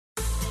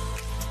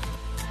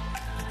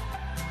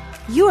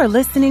You are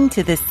listening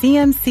to the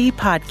CMC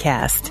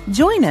Podcast.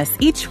 Join us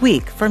each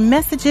week for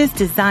messages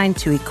designed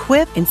to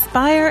equip,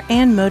 inspire,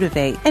 and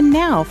motivate. And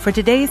now for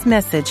today's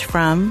message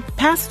from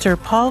Pastor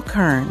Paul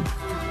Kern.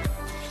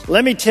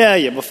 Let me tell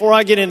you, before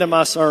I get into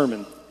my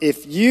sermon,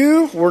 if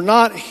you were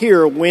not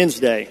here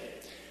Wednesday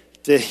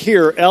to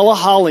hear Ella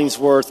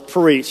Hollingsworth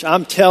preach,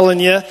 I'm telling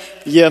you,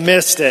 you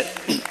missed it.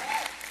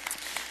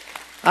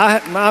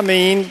 I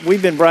mean,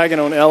 we've been bragging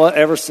on Ella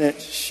ever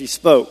since she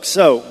spoke.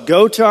 So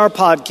go to our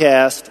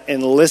podcast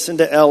and listen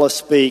to Ella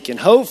speak, and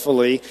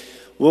hopefully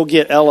we'll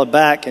get Ella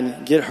back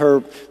and get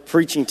her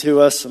preaching to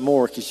us some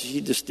more, because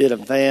she just did a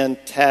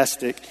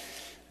fantastic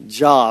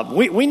job.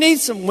 We need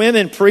some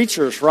women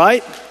preachers,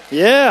 right?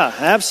 Yeah,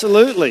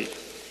 absolutely.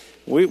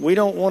 We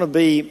don't want to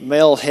be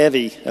male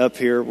heavy up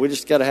here. We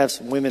just got to have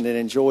some women that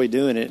enjoy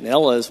doing it. And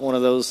Ella is one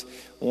of those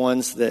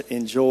ones that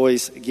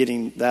enjoys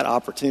getting that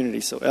opportunity.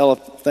 So Ella,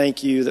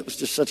 thank you. That was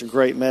just such a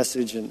great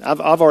message. And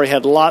I've already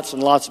had lots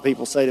and lots of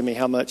people say to me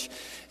how much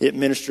it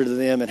ministered to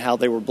them and how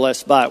they were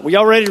blessed by it. We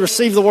all ready to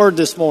receive the word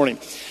this morning?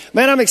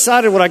 Man, I'm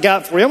excited what I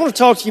got for you. I want to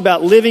talk to you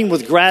about living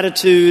with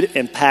gratitude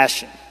and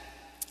passion.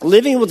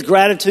 Living with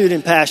gratitude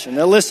and passion.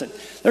 Now listen,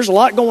 there's a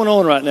lot going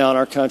on right now in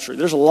our country.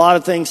 There's a lot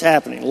of things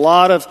happening, a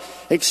lot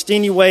of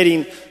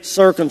extenuating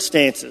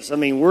circumstances. I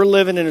mean, we're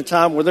living in a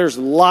time where there's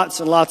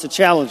lots and lots of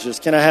challenges.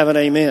 Can I have an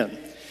amen?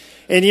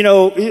 And you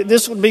know,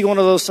 this would be one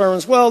of those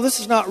sermons, well, this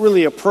is not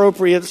really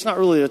appropriate. It's not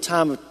really the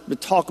time to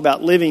talk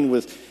about living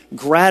with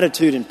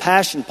gratitude and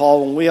passion,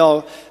 Paul, when we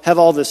all have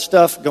all this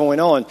stuff going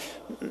on.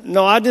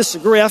 No, I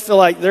disagree. I feel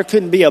like there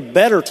couldn't be a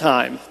better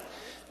time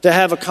to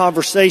have a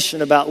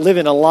conversation about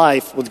living a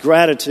life with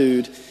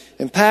gratitude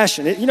and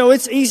passion.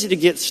 It's easy to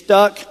get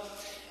stuck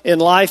in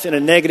life in a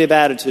negative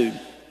attitude.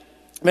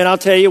 Man, I'll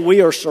tell you, we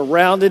are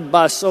surrounded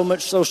by so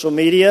much social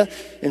media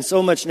and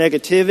so much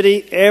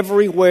negativity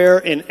everywhere,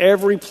 in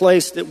every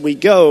place that we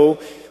go.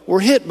 We're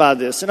hit by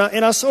this. And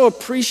I so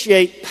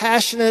appreciate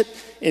passionate,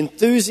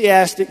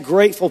 enthusiastic,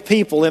 grateful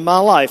people in my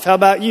life. How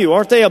about you?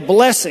 Aren't they a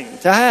blessing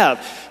to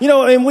have?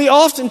 And we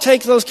often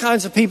take those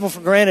kinds of people for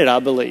granted, I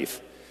believe.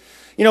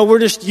 We're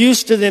just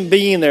used to them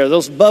being there,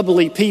 those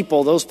bubbly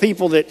people, those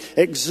people that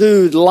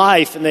exude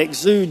life and they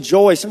exude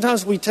joy.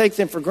 Sometimes we take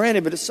them for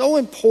granted, but it's so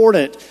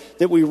important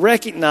that we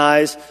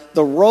recognize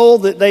the role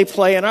that they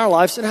play in our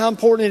lives and how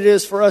important it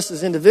is for us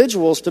as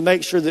individuals to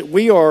make sure that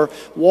we are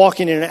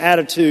walking in an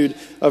attitude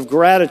of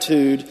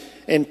gratitude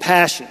and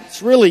passion.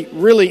 It's really,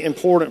 really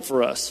important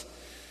for us.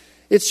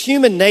 It's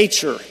human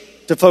nature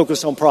to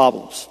focus on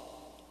problems.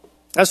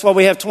 That's why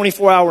we have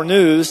 24-hour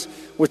news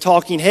with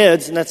talking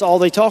heads, and that's all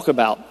they talk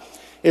about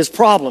is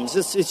problems.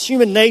 It's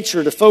human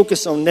nature to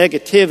focus on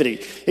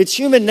negativity. It's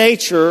human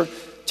nature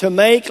to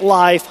make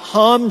life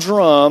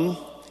humdrum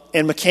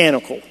and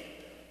mechanical.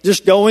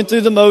 Just going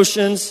through the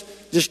motions,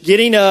 just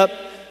getting up,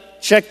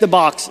 check the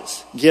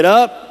boxes. Get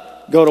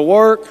up, go to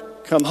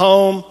work, come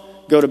home,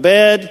 go to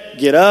bed,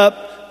 get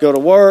up, go to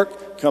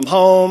work, come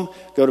home,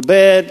 go to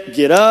bed,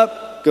 get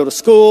up, go to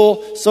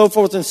school, so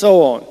forth and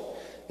so on.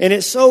 And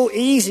it's so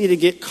easy to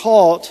get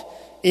caught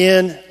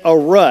in a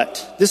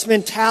rut. This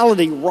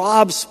mentality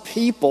robs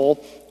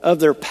people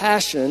of their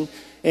passion,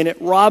 and it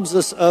robs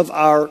us of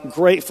our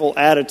grateful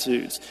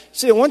attitudes.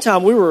 See, at one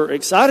time we were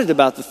excited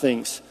about the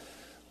things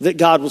that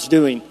God was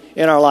doing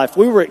in our life.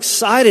 We were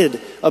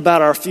excited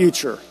about our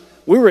future.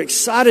 We were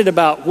excited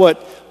about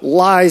what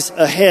lies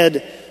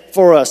ahead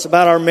for us,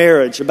 about our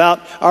marriage,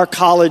 about our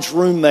college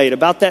roommate,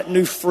 about that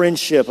new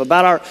friendship,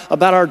 about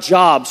our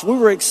jobs. We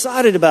were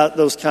excited about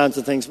those kinds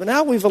of things. But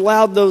now we've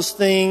allowed those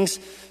things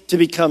to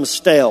become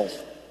stale.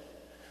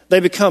 They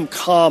become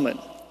common.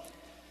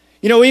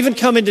 Even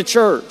coming to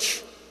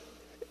church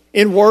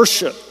in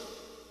worship,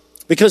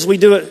 because we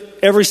do it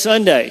every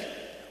Sunday.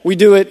 We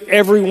do it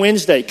every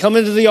Wednesday.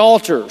 Coming to the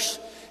altars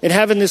and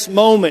having this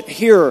moment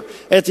here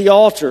at the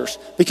altars,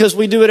 because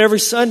we do it every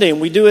Sunday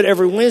and we do it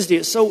every Wednesday.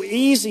 It's so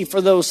easy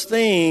for those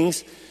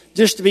things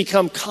just to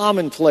become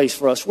commonplace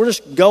for us. We're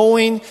just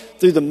going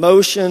through the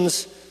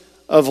motions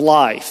of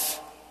life.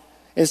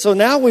 And so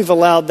now we've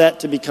allowed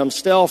that to become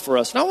stale for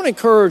us. And I want to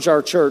encourage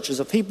our church,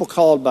 as a people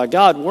called by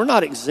God, we're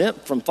not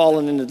exempt from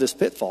falling into this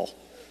pitfall.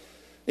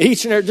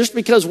 Just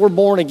because we're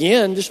born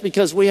again, just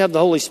because we have the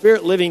Holy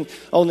Spirit living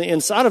on the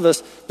inside of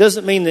us,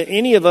 doesn't mean that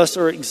any of us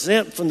are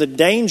exempt from the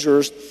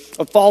dangers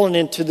of falling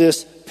into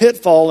this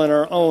pitfall in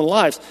our own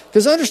lives.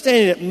 Because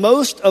understanding that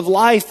most of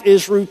life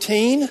is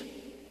routine,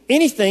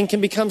 anything can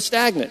become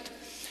stagnant.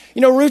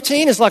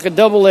 Routine is like a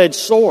double-edged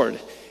sword.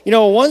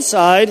 On one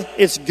side,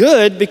 it's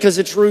good because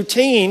it's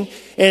routine.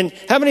 And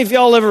how many of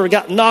y'all ever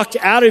got knocked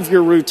out of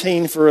your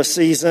routine for a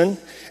season,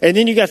 and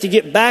then you got to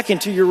get back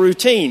into your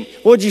routine?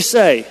 What'd you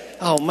say?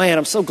 Oh man,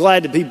 I'm so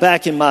glad to be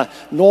back in my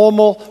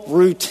normal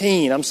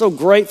routine. I'm so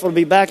grateful to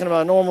be back in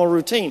my normal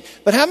routine.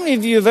 But how many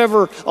of you have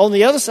ever, on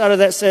the other side of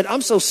that, said,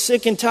 I'm so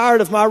sick and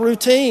tired of my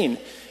routine.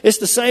 It's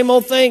the same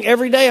old thing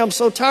every day. I'm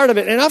so tired of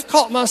it. And I've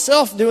caught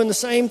myself doing the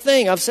same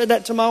thing. I've said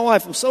that to my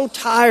wife. I'm so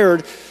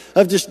tired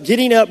of just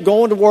getting up,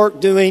 going to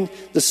work, doing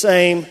the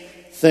same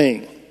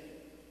thing.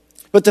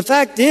 But the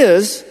fact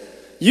is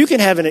you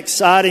can have an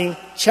exciting,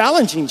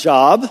 challenging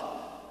job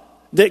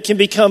that can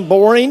become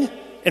boring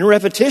and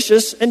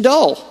repetitious and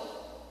dull.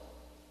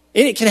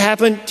 And it can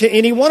happen to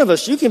any one of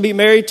us. You can be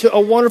married to a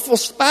wonderful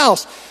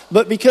spouse,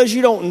 but because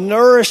you don't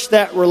nourish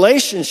that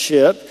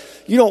relationship,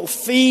 you don't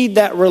feed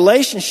that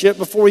relationship,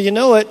 before you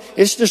know it,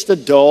 it's just a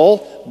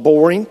dull,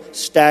 boring,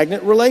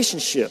 stagnant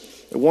relationship.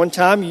 At one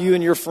time, you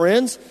and your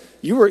friends,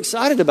 you were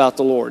excited about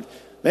the Lord.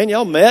 Man,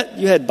 y'all met,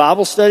 you had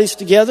Bible studies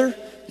together,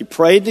 you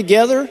prayed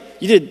together,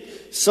 you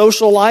did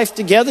social life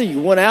together, you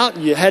went out,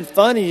 you had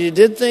fun, and you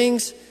did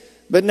things.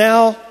 But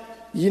now,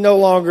 you no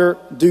longer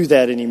do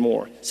that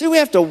anymore. See, we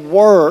have to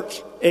work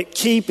at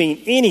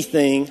keeping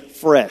anything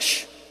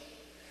fresh.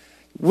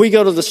 We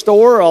go to the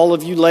store, all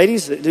of you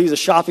ladies that do the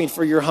shopping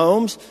for your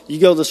homes, you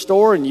go to the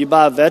store and you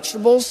buy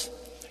vegetables,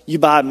 you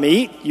buy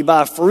meat, you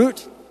buy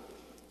fruit.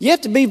 You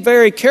have to be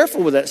very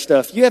careful with that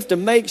stuff. You have to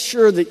make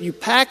sure that you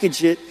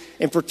package it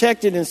and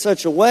protect it in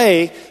such a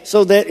way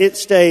so that it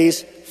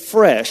stays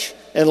fresh.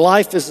 And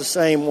life is the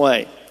same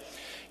way.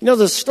 You know,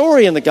 the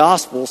story in the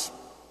Gospels,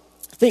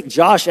 I think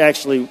Josh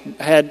actually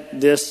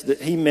had this,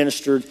 that he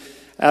ministered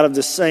out of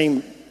the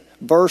same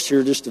verse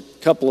here just a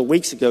couple of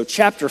weeks ago.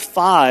 Chapter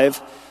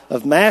 5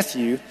 of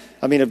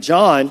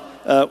John,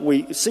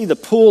 we see the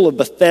pool of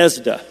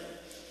Bethesda.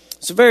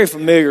 It's a very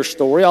familiar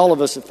story. All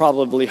of us have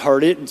probably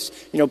heard it. It's,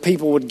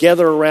 people would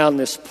gather around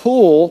this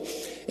pool,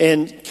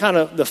 and kind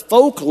of the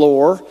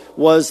folklore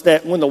was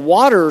that when the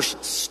waters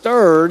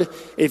stirred,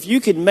 if you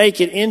could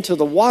make it into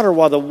the water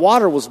while the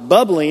water was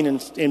bubbling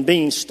and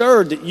being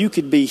stirred, that you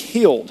could be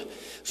healed.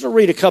 So I'll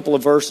read a couple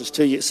of verses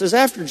to you. It says,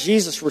 after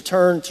Jesus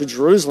returned to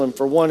Jerusalem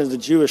for one of the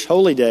Jewish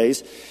holy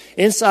days,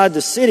 inside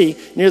the city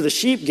near the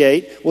sheep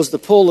gate was the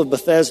pool of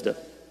Bethesda,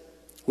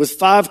 with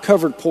 5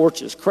 covered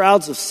porches,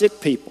 crowds of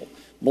sick people,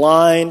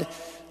 blind,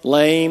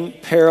 lame,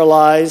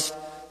 paralyzed.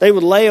 They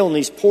would lay on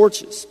these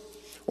porches.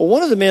 Well,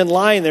 one of the men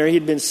lying there, he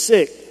had been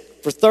sick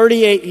for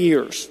 38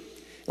 years.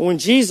 And when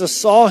Jesus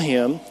saw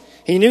him,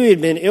 he knew he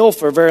had been ill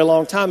for a very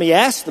long time. He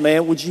asked the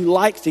man, would you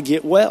like to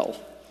get well?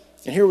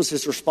 And here was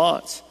his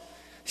response.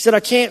 He said,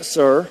 I can't,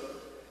 sir,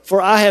 for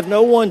I have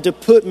no one to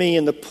put me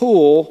in the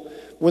pool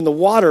when the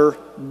water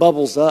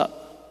bubbles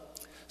up.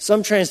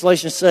 Some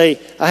translations say,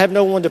 I have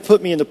no one to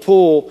put me in the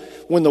pool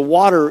when the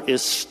water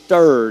is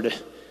stirred.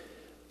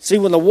 See,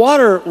 when the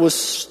water was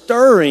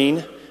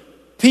stirring,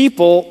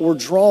 people were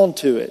drawn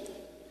to it.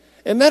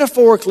 And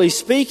metaphorically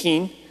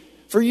speaking,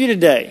 for you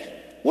today,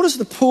 what does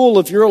the pool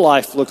of your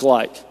life look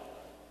like?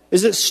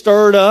 Is it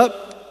stirred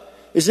up?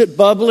 Is it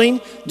bubbling?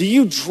 Do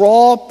you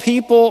draw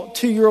people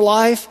to your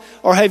life?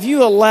 Or have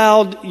you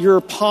allowed your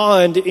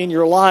pond in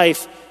your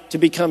life to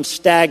become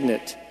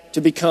stagnant, to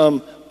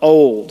become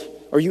old?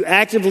 Are you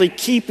actively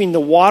keeping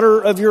the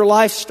water of your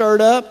life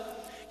stirred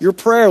up? Your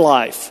prayer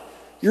life,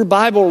 your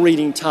Bible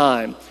reading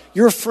time,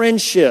 your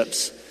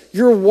friendships,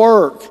 your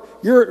work,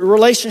 your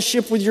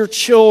relationship with your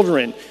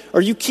children.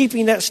 Are you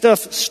keeping that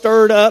stuff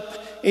stirred up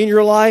in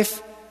your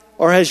life?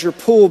 Or has your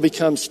pool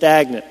become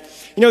stagnant?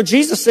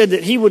 Jesus said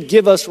that he would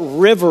give us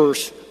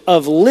rivers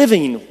of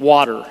living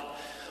water,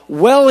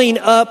 welling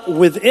up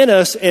within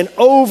us and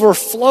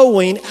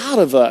overflowing out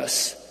of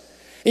us.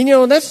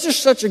 And that's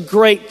just such a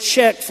great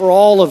check for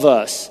all of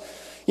us.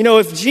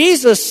 If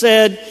Jesus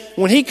said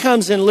when he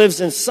comes and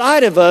lives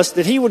inside of us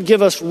that he would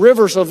give us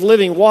rivers of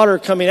living water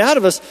coming out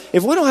of us,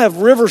 if we don't have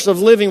rivers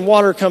of living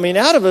water coming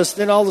out of us,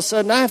 then all of a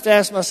sudden I have to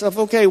ask myself,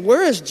 okay,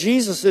 where is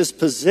Jesus'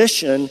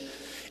 position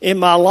in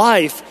my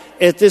life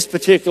at this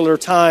particular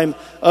time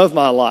of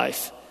my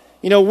life?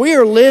 We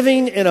are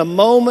living in a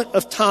moment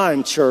of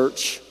time,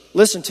 church.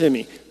 Listen to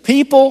me.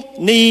 People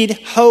need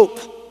hope.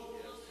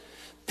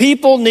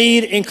 People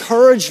need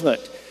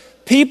encouragement.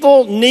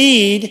 People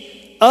need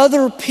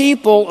other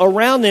people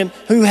around them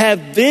who have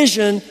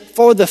vision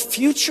for the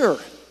future.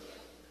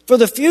 For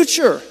the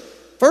future.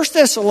 1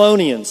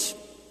 Thessalonians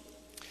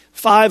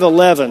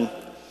 5:11,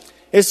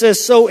 it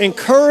says, so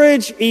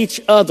encourage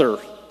each other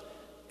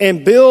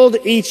and build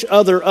each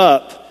other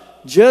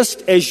up,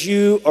 just as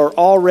you are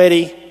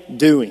already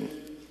doing.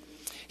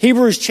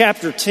 Hebrews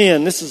chapter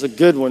 10, this is a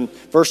good one,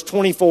 verse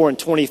 24 and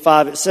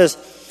 25. It says,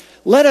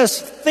 let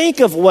us think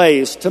of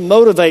ways to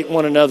motivate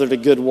one another to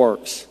good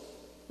works.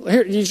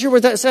 Here, did you hear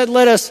what that said?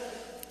 Let us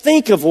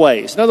think of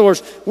ways. In other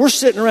words, we're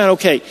sitting around,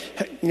 okay,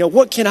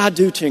 what can I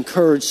do to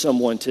encourage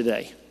someone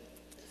today?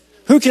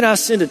 Who can I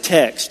send a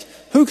text?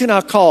 Who can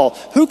I call?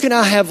 Who can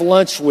I have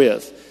lunch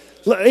with?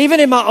 Even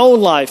in my own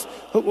life,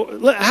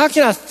 how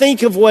can I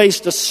think of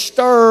ways to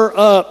stir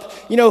up?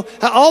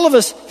 All of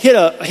us hit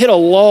a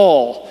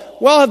lull.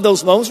 We all have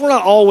those moments. We're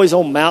not always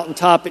on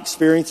mountaintop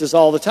experiences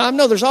all the time.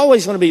 No, there's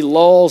always going to be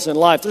lulls in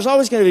life. There's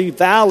always going to be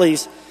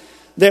valleys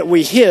that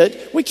we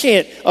hit. We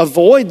can't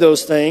avoid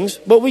those things,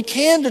 but we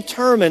can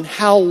determine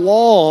how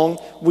long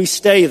we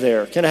stay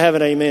there. Can I have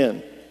an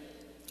amen?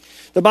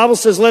 The Bible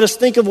says, let us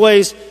think of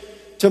ways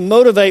to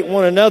motivate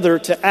one another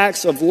to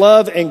acts of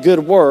love and good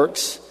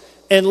works,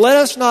 and let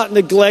us not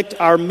neglect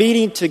our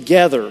meeting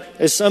together,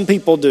 as some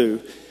people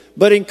do,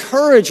 but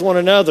encourage one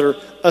another,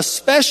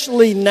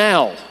 especially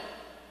now.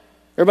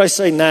 Everybody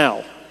say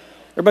now.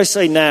 Everybody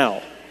say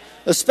now.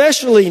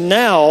 Especially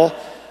now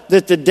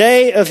that the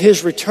day of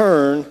his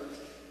return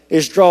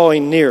is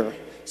drawing near.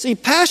 See,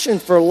 passion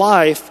for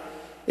life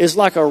is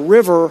like a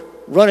river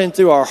running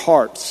through our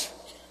hearts.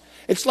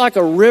 It's like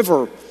a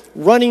river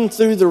running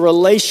through the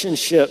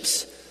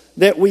relationships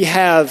that we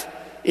have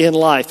in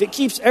life. It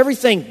keeps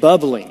everything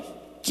bubbling,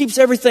 keeps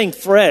everything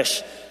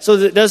fresh so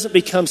that it doesn't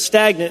become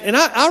stagnant. And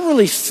I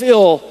really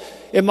feel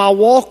in my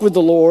walk with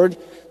the Lord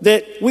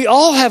that we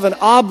all have an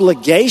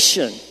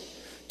obligation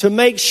to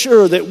make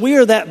sure that we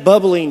are that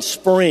bubbling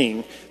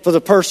spring for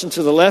the person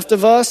to the left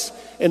of us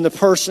and the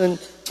person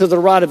to the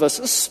right of us,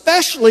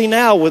 especially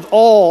now with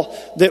all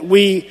that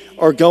we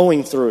are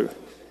going through.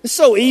 It's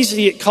so easy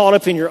to get caught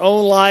up in your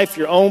own life,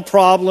 your own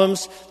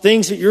problems,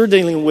 things that you're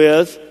dealing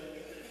with,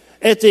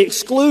 at the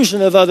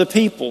exclusion of other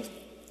people.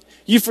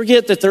 You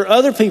forget that there are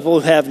other people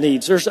who have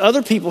needs. There's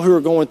other people who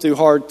are going through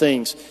hard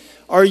things.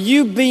 Are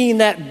you being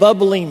that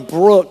bubbling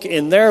brook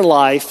in their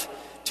life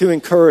to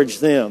encourage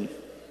them?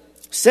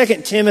 2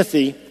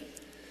 Timothy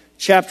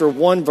chapter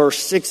 1, verse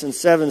 6 and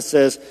 7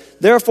 says,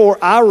 "Therefore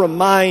I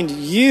remind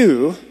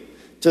you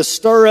to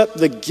stir up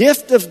the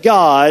gift of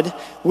God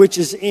which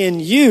is in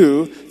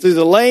you through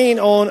the laying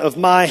on of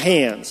my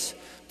hands.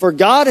 For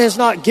God has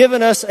not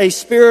given us a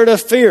spirit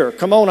of fear,"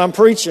 come on, I'm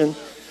preaching,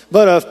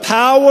 "but of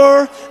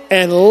power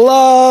and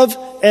love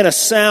and a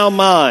sound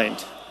mind."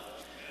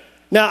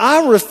 Now,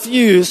 I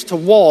refuse to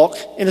walk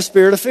in a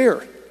spirit of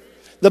fear.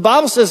 The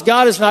Bible says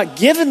God has not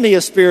given me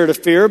a spirit of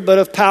fear, but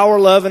of power,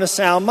 love, and a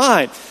sound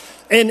mind.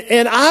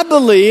 And I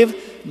believe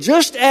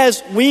just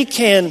as we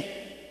can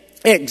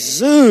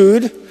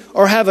exude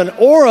or have an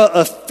aura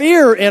of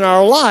fear in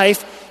our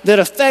life that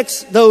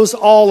affects those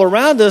all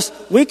around us,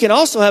 we can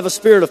also have a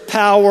spirit of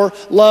power,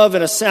 love,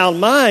 and a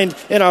sound mind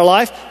in our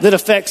life that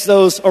affects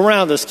those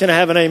around us. Can I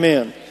have an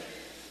amen?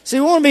 See,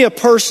 we want to be a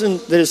person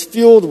that is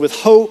fueled with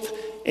hope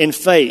and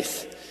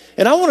faith.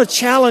 And I want to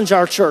challenge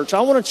our church.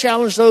 I want to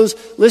challenge those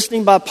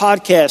listening by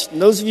podcast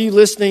and those of you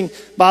listening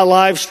by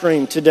live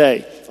stream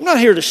today. I'm not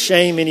here to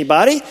shame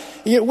anybody.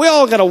 We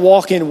all got to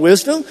walk in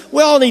wisdom.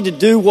 We all need to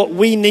do what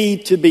we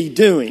need to be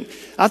doing.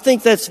 I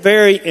think that's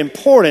very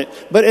important.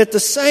 But at the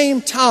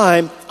same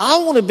time, I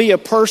want to be a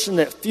person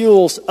that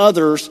fuels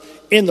others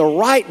in the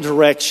right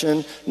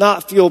direction,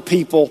 not fuel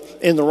people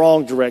in the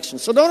wrong direction.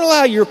 So don't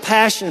allow your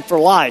passion for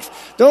life,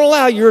 don't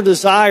allow your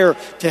desire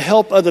to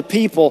help other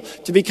people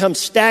to become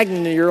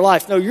stagnant in your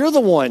life. No, you're the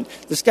one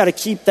that's got to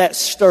keep that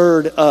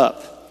stirred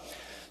up.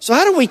 So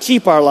how do we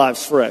keep our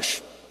lives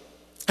fresh?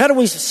 How do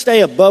we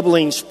stay a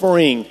bubbling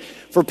spring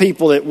for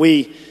people that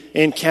we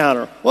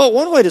encounter? Well,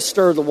 one way to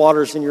stir the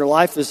waters in your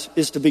life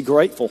is to be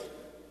grateful.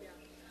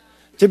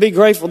 To be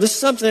grateful. This is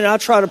something that I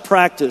try to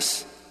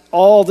practice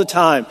all the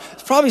time.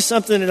 It's probably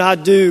something that I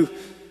do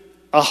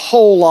a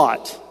whole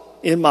lot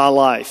in my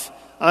life.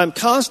 I'm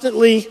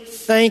constantly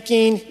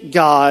thanking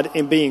God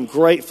and being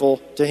grateful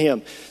to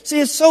Him. See,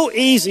 it's so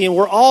easy, and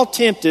we're all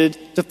tempted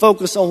to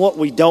focus on what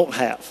we don't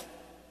have,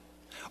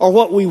 or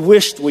what we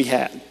wished we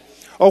had,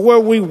 or where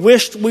we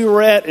wished we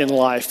were at in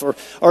life,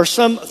 or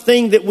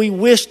something that we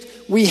wished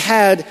we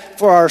had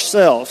for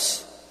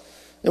ourselves.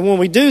 And when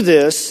we do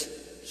this,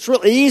 it's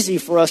really easy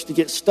for us to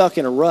get stuck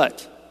in a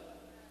rut.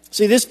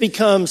 See, this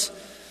becomes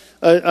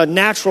a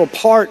natural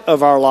part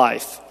of our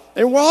life.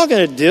 And we're all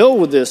going to deal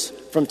with this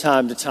from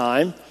time to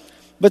time.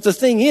 But the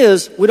thing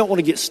is, we don't want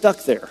to get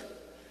stuck there.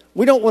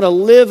 We don't want to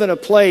live in a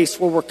place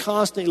where we're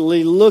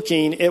constantly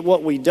looking at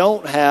what we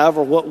don't have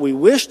or what we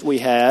wished we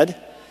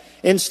had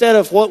instead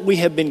of what we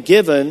have been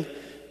given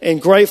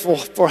and grateful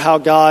for how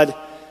God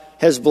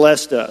has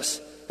blessed us.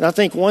 And I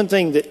think one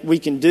thing that we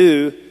can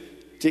do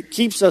that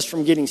keeps us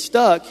from getting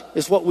stuck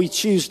is what we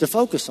choose to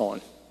focus on.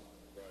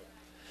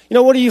 You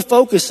know, what are you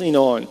focusing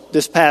on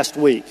this past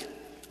week?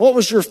 What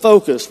was your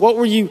focus? What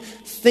were you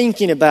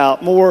thinking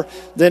about more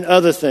than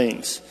other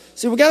things?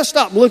 See, we got to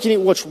stop looking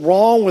at what's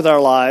wrong with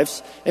our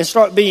lives and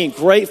start being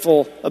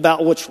grateful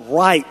about what's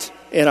right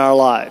in our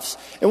lives.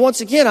 And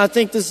once again, I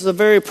think this is a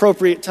very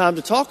appropriate time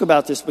to talk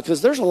about this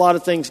because there's a lot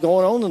of things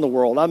going on in the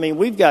world. I mean,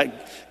 we've got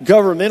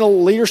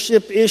governmental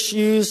leadership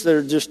issues that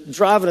are just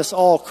driving us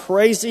all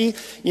crazy.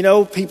 You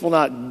know, people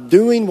not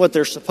doing what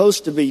they're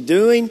supposed to be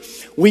doing.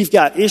 We've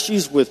got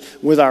issues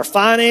with our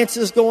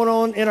finances going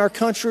on in our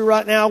country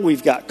right now.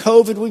 We've got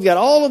COVID. We've got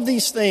all of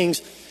these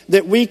things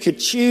that we could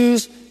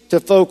choose to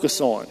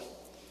focus on.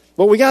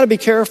 But we got to be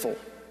careful.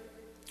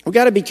 We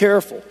got to be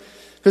careful.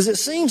 Because it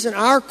seems in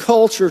our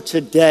culture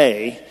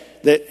today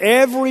that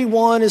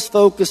everyone is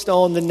focused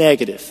on the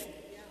negative.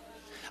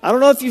 I don't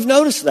know if you've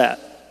noticed that.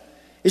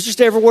 It's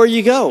just everywhere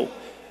you go.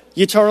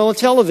 You turn on the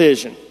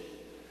television.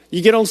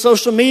 You get on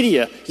social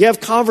media. You have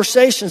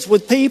conversations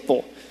with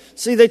people.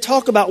 See, they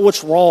talk about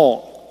what's wrong,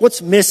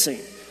 what's missing,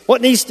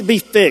 what needs to be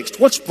fixed,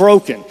 what's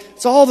broken.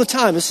 It's all the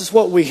time. This is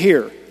what we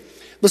hear.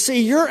 But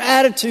see, your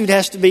attitude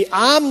has to be,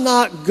 I'm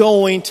not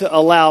going to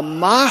allow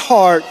my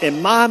heart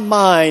and my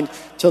mind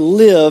to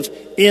live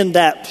in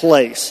that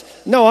place.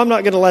 No, I'm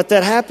not going to let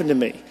that happen to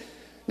me.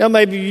 Now,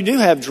 maybe you do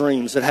have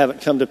dreams that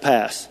haven't come to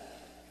pass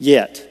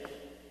yet.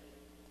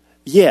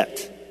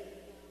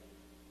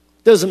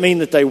 Doesn't mean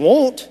that they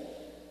won't.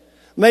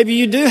 Maybe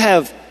you do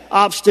have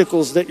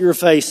obstacles that you're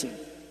facing.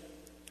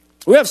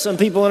 We have some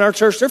people in our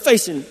church, they're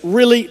facing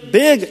really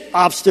big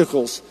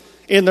obstacles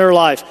in their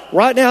life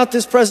right now at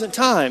this present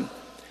time.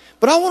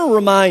 But I want to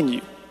remind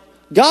you,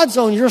 God's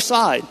on your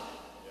side.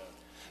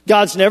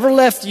 God's never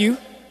left you.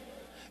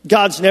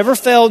 God's never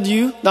failed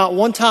you, not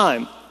one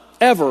time.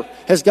 Ever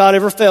has God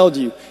ever failed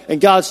you.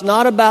 And God's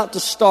not about to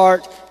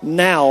start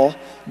now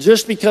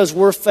just because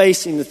we're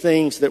facing the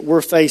things that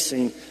we're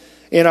facing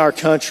in our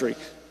country.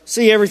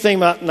 See, everything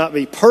might not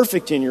be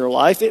perfect in your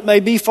life. It may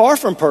be far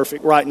from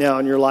perfect right now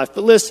in your life.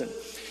 But listen,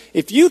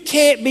 if you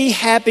can't be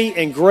happy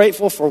and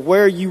grateful for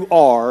where you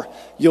are,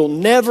 you'll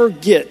never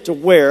get to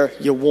where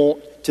you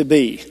want to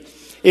be.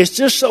 It's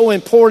just so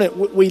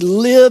important we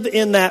live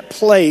in that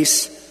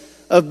place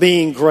of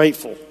being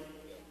grateful.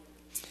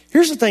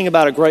 Here's the thing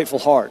about a grateful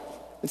heart.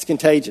 It's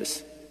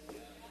contagious.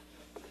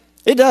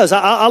 It does.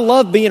 I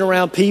love being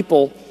around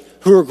people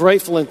who are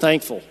grateful and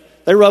thankful.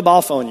 They rub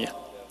off on you.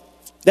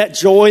 That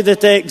joy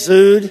that they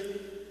exude,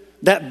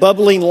 that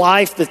bubbling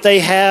life that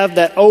they have,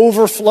 that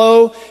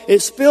overflow,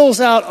 it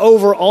spills out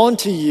over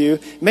onto you.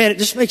 Man, it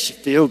just makes you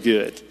feel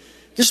good.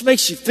 It just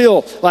makes you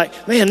feel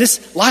like, man,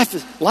 this life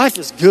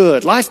is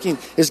good. Life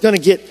is going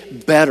to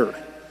get better.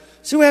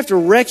 So we have to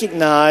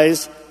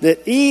recognize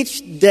that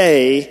each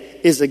day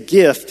is a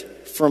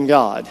gift from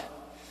God.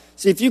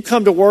 See, if you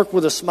come to work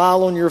with a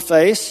smile on your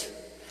face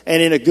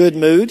and in a good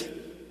mood,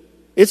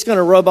 it's going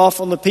to rub off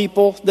on the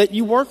people that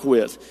you work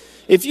with.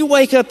 If you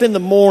wake up in the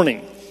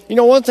morning, you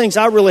know, one of the things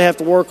I really have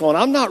to work on,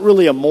 I'm not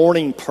really a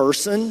morning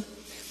person.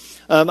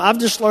 I've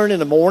just learned in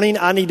the morning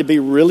I need to be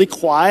really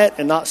quiet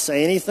and not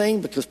say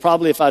anything, because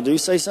probably if I do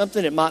say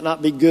something, it might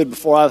not be good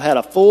before I've had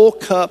a full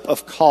cup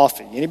of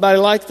coffee. Anybody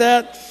like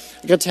that?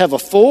 I got to have a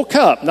full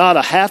cup, not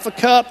a half a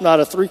cup, not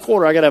a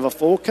 3/4. I got to have a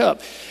full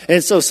cup.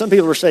 And so some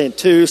people are saying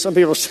 2, some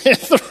people are saying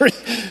 3.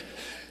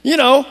 You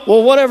know,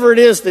 well, whatever it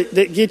is that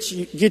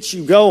gets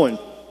you going.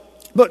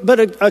 But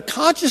a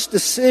conscious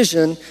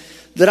decision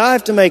that I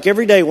have to make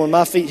every day when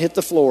my feet hit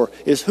the floor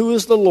is, who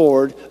is the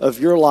Lord of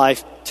your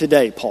life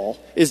today, Paul?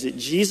 Is it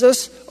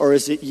Jesus or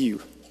is it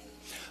you?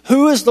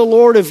 Who is the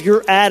Lord of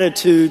your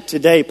attitude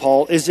today,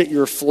 Paul? Is it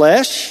your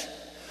flesh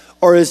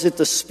or is it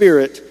the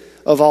Spirit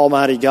of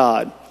Almighty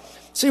God?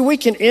 See, we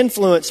can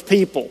influence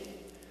people.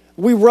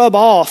 We rub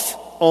off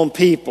on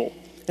people.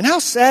 And how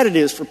sad it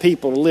is for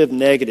people to live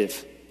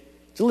negative,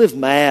 to live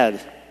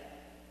mad,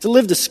 to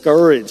live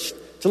discouraged,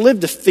 to live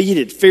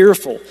defeated,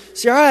 fearful.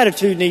 See, our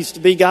attitude needs to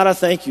be, God, I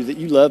thank you that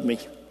you love me.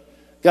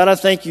 God, I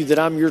thank you that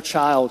I'm your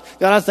child.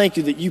 God, I thank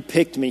you that you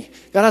picked me.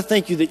 God, I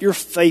thank you that you're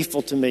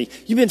faithful to me.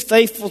 You've been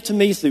faithful to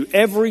me through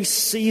every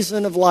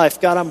season of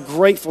life. God, I'm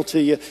grateful to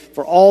you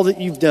for all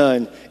that you've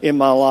done in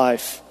my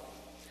life.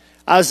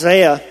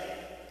 Isaiah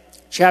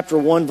chapter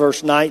 1,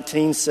 verse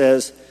 19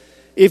 says,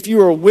 if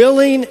you are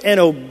willing and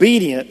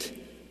obedient,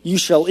 you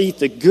shall eat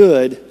the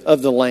good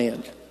of the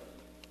land.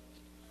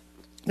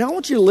 Now, I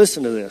want you to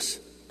listen to this,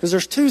 because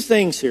there's 2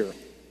 things here.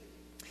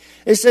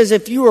 It says,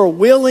 if you are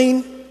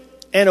willing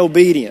and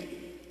obedient.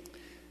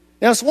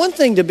 Now, it's one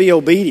thing to be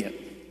obedient.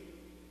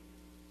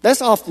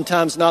 That's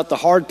oftentimes not the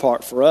hard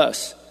part for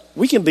us.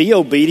 We can be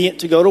obedient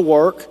to go to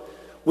work.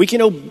 We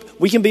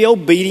can be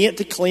obedient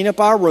to clean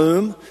up our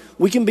room.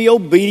 We can be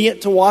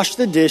obedient to wash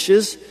the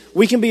dishes.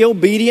 We can be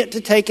obedient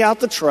to take out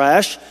the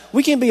trash.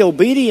 We can be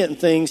obedient in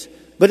things,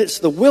 but it's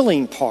the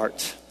willing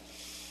part.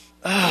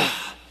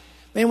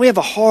 Man, we have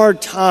a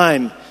hard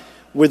time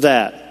with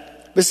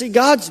that. But see,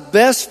 God's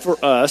best for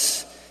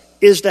us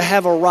is to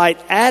have a right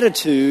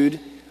attitude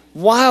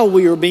while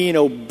we are being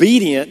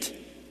obedient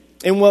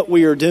in what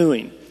we are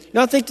doing. You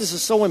know, I think this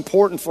is so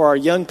important for our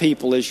young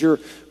people as you're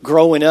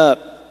growing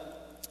up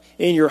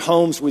in your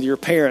homes with your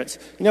parents.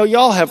 You know,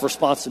 y'all have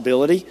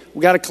responsibility.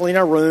 We got to clean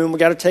our room. We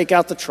got to take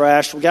out the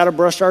trash. We got to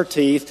brush our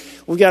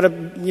teeth. We got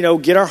to,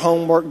 get our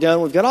homework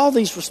done. We've got all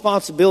these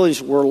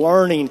responsibilities we're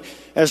learning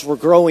as we're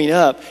growing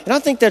up. And I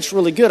think that's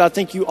really good. I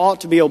think you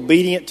ought to be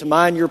obedient to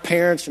mind your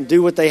parents and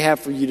do what they have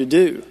for you to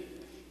do.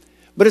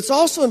 But it's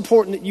also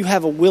important that you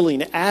have a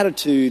willing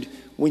attitude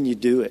when you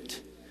do it.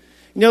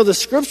 You know, the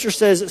scripture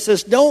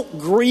says, don't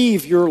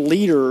grieve your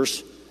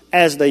leaders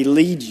as they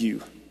lead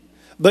you,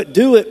 but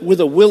do it with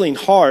a willing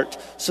heart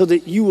so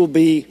that you will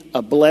be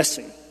a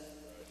blessing.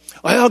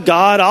 Well,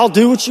 God, I'll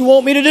do what you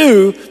want me to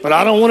do, but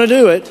I don't want to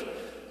do it.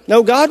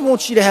 No, God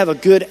wants you to have a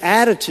good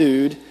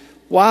attitude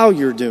while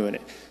you're doing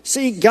it.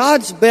 See,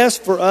 God's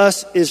best for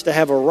us is to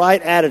have a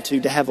right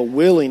attitude, to have a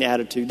willing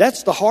attitude.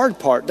 That's the hard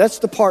part. That's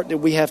the part that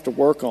we have to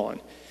work on.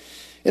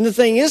 And the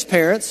thing is,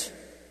 parents,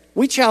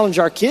 we challenge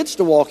our kids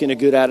to walk in a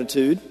good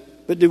attitude,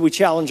 but do we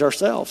challenge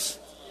ourselves?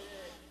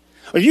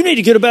 Well, you need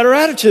to get a better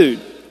attitude.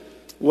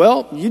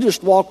 Well, you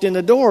just walked in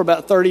the door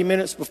about 30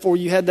 minutes before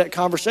you had that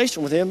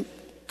conversation with him,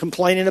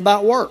 complaining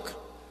about work,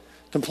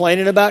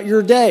 complaining about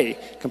your day,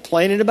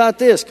 complaining about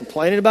this,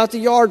 complaining about the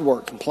yard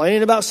work,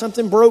 complaining about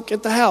something broke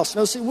at the house.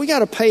 No, see, we got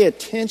to pay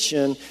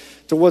attention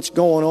to what's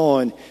going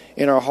on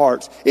in our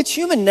hearts. It's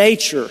human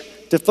nature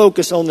to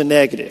focus on the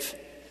negative.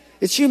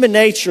 It's human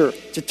nature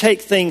to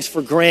take things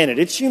for granted.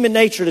 It's human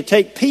nature to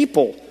take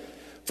people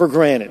for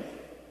granted.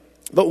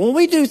 But when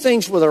we do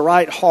things with a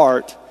right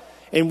heart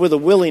and with a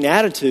willing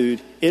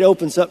attitude, it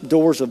opens up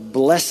doors of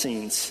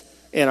blessings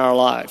in our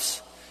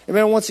lives. And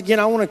man, once again,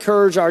 I want to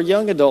encourage our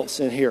young adults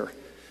in here.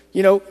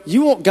 You know,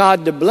 you want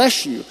God to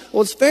bless you.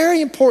 Well, it's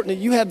very important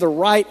that you have the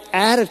right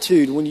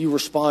attitude when you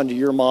respond to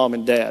your mom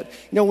and dad.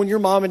 You know, when your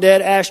mom and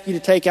dad ask you to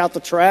take out the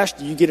trash,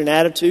 do you get an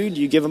attitude?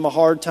 Do you give them a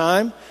hard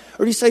time?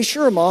 Or do you say,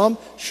 sure, Mom,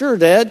 sure,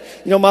 Dad?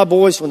 You know, my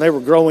boys, when they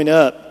were growing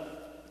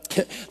up,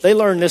 they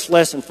learned this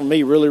lesson from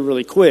me really,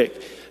 really quick.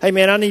 Hey,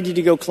 man, I need you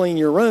to go clean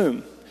your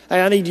room.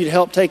 Hey, I need you to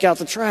help take out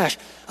the trash.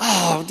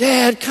 Oh,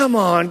 Dad, come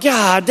on.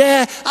 God,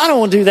 Dad, I don't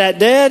want to do that,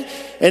 Dad.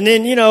 And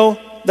then, you know,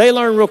 they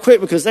learned real quick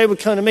because they would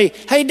come to me.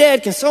 Hey,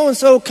 Dad, can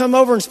so-and-so come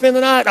over and spend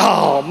the night?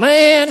 Oh,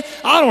 man,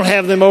 I don't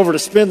have them over to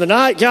spend the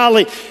night.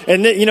 Golly.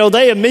 And, you know,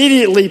 they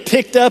immediately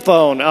picked up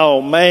on,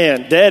 oh,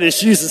 man, Dad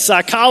is using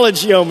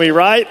psychology on me,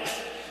 right?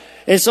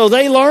 And so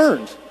they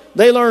learned.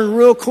 They learned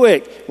real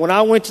quick. When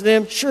I went to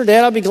them, sure,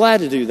 Dad, I'll be glad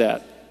to do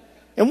that.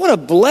 And what a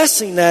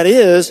blessing that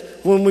is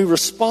when we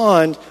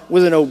respond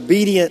with an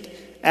obedient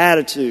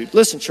attitude.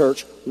 Listen,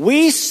 church,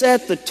 we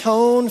set the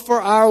tone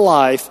for our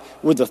life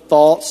with the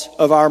thoughts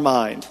of our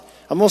mind.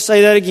 I'm going to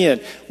say that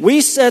again.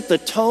 We set the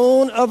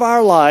tone of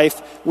our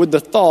life with the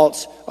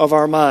thoughts of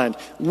our mind.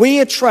 We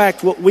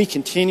attract what we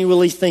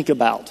continually think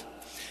about.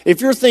 If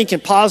you're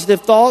thinking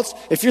positive thoughts,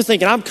 if you're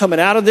thinking, I'm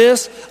coming out of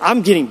this,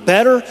 I'm getting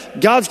better,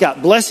 God's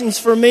got blessings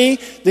for me,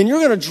 then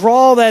you're going to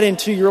draw that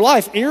into your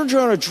life. And you're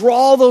going to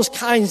draw those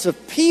kinds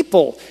of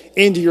people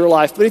into your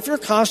life. But if you're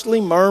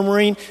constantly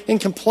murmuring and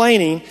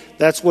complaining,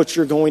 that's what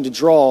you're going to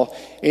draw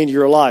into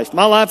your life.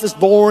 My life is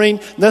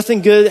boring.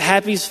 Nothing good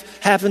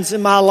happens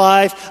in my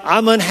life.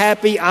 I'm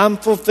unhappy. I'm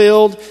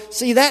fulfilled.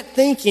 See, that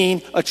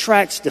thinking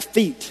attracts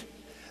defeat.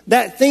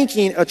 That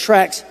thinking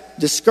attracts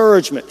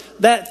discouragement.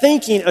 That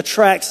thinking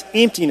attracts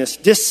emptiness,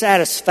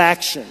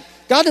 dissatisfaction.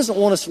 God doesn't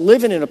want us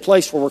living in a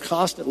place where we're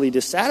constantly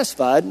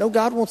dissatisfied. No,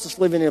 God wants us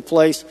living in a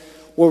place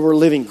where we're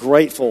living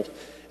grateful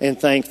and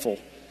thankful.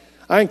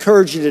 I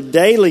encourage you to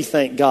daily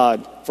thank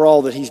God for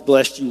all that He's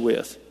blessed you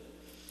with.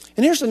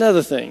 And here's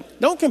another thing.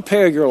 Don't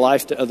compare your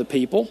life to other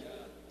people.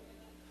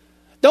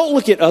 Don't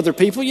look at other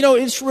people. You know,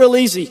 it's real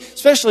easy,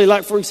 especially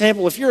like, for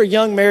example, if you're a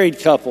young married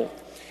couple.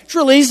 It's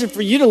real easy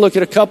for you to look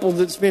at a couple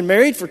that's been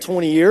married for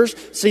 20 years,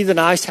 see the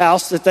nice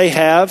house that they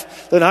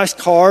have, the nice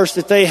cars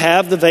that they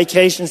have, the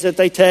vacations that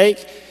they take.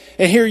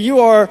 And here you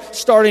are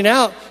starting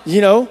out,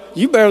 you know,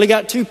 you barely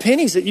got 2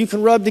 pennies that you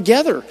can rub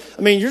together.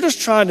 I mean, you're just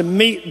trying to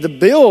meet the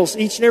bills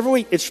each and every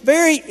week. It's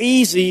very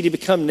easy to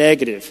become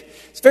negative.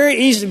 It's very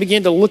easy to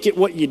begin to look at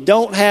what you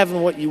don't have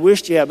and what you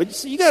wished you had.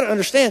 But you got to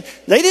understand,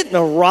 they didn't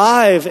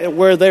arrive at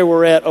where they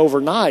were at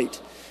overnight.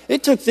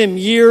 It took them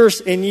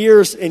years and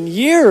years and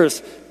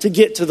years to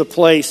get to the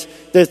place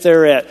that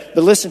they're at.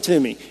 But listen to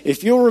me.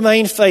 If you'll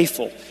remain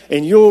faithful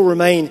and you'll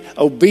remain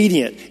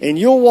obedient and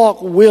you'll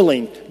walk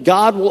willing,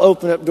 God will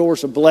open up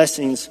doors of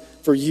blessings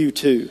for you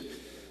too.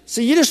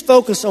 See, you just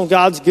focus on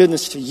God's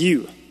goodness to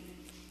you.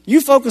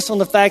 You focus on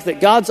the fact that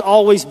God's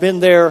always been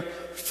there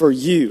for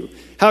you.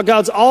 How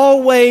God's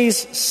always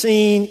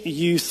seen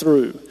you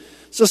through.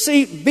 So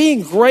see,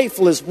 being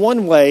grateful is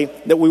one way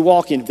that we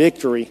walk in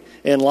victory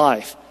in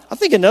life. I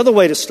think another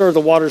way to stir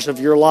the waters of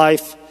your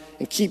life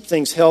and keep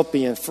things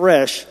healthy and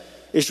fresh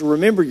is to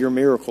remember your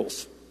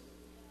miracles.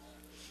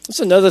 That's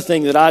another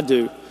thing that I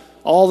do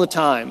all the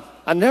time.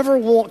 I never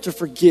want to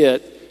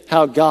forget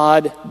how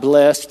God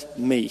blessed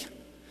me.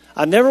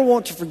 I never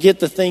want to forget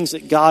the things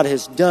that God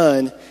has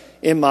done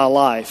in my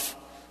life.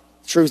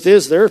 The truth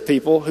is, there are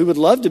people who would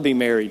love to be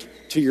married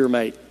to your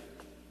mate.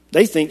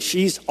 They think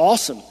she's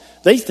awesome.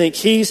 They think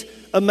he's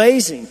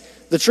amazing.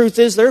 The truth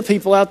is, there are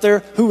people out there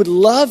who would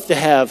love to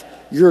have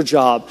your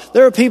job.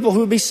 There are people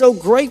who would be so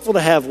grateful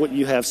to have what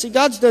you have. See,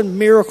 God's done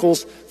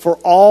miracles for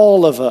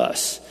all of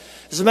us.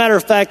 As a matter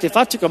of fact, if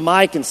I took a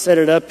mic and set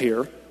it up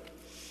here,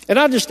 and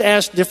I just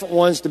asked different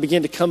ones to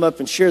begin to come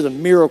up and share the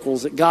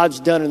miracles that God's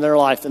done in their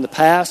life in the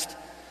past,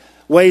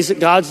 ways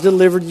that God's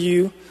delivered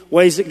you,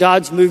 ways that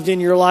God's moved in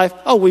your life,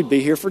 oh, we'd be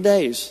here for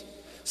days.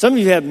 Some of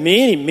you have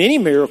many, many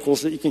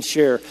miracles that you can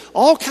share.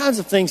 All kinds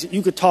of things that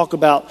you could talk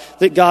about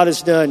that God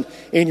has done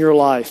in your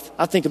life.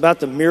 I think about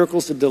the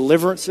miracles of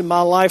deliverance in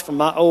my life from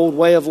my old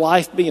way of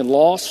life, being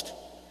lost,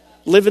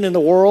 living in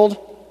the world.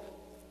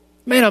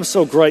 Man, I'm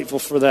so grateful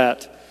for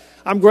that.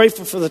 I'm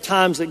grateful for the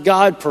times that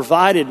God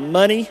provided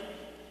money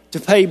to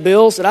pay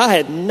bills that I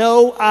had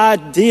no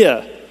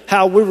idea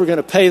how we were going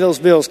to pay those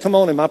bills. Come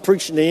on, am I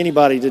preaching to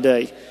anybody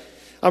today?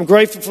 I'm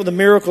grateful for the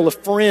miracle of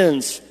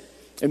friends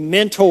and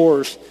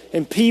mentors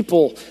and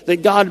people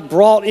that God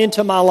brought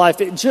into my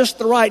life at just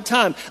the right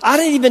time. I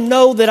didn't even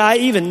know that I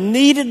even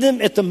needed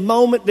them at the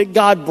moment that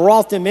God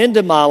brought them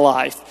into my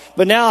life.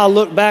 But now I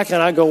look back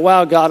and I go,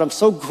 wow, God, I'm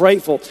so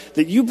grateful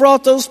that you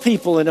brought those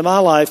people into my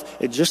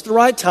life at just the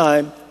right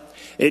time,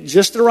 at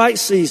just the right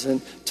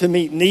season to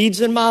meet needs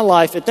in my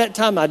life. At that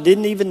time, I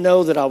didn't even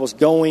know that I was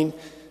going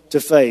to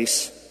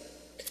face.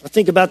 I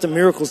think about the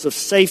miracles of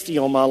safety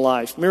on my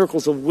life,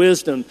 miracles of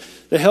wisdom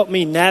that helped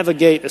me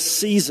navigate a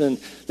season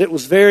that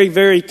was very,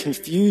 very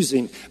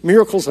confusing,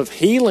 miracles of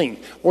healing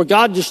where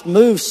God just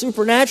moved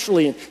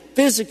supernaturally and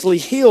physically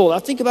healed. I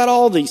think about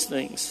all these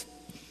things.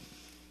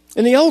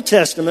 In the Old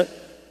Testament,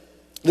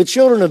 the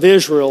children of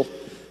Israel,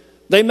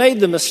 they made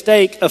the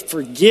mistake of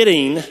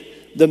forgetting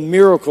the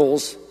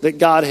miracles that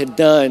God had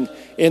done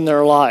in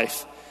their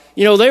life.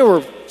 You know, they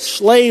were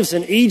slaves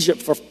in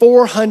Egypt for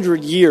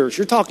 400 years.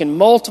 You're talking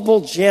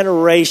multiple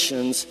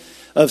generations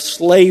of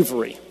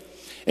slavery.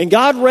 And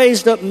God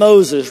raised up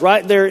Moses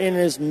right there in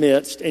his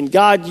midst. And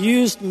God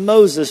used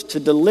Moses to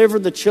deliver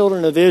the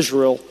children of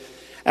Israel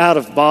out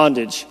of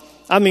bondage.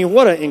 I mean,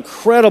 what an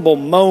incredible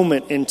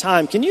moment in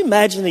time. Can you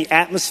imagine the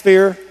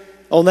atmosphere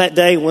on that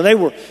day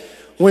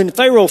when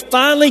Pharaoh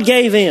finally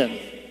gave in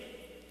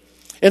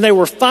and they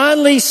were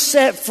finally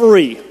set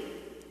free?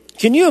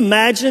 Can you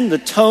imagine the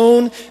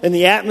tone and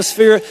the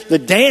atmosphere, the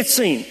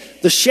dancing,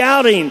 the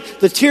shouting,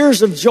 the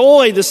tears of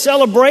joy, the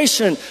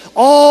celebration,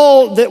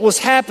 all that was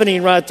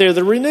happening right there,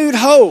 the renewed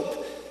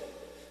hope.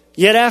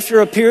 Yet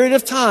after a period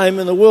of time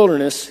in the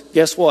wilderness,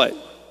 guess what?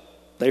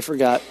 They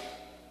forgot.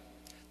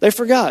 They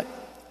forgot.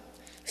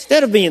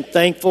 Instead of being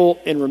thankful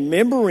and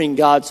remembering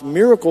God's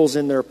miracles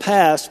in their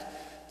past,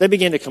 they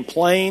began to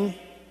complain,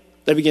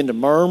 they began to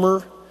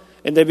murmur,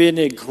 and they began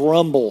to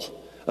grumble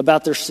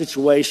about their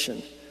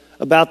situation,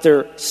 about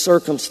their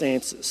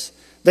circumstances.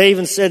 They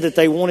even said that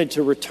they wanted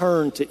to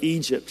return to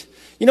Egypt.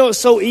 You know, it's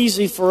so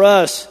easy for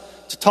us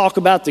to talk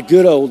about the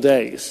good old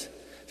days,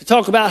 to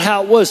talk about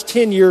how it was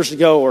 10 years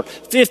ago or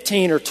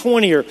 15 or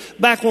 20 or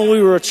back when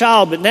we were a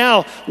child. But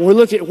now, when we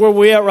look at where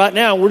we're at right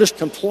now, we're just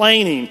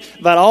complaining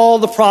about all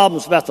the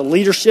problems, about the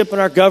leadership in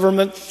our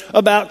government,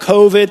 about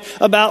COVID,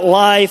 about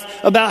life,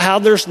 about how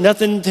there's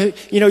nothing to,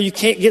 you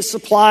can't get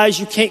supplies,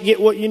 you can't get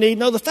what you need.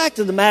 No, the fact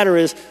of the matter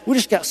is, we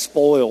just got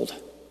spoiled.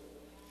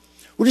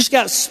 We just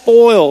got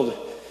spoiled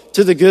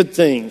to the good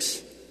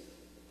things.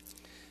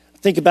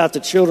 Think about the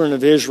children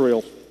of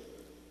Israel.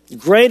 The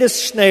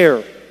greatest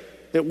snare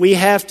that we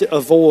have to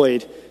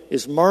avoid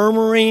is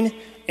murmuring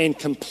and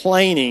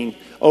complaining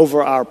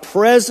over our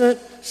present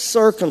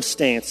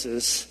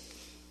circumstances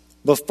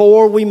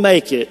before we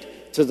make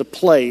it to the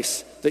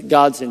place that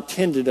God's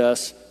intended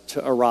us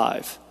to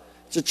arrive.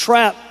 It's a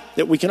trap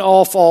that we can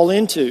all fall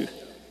into.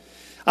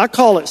 I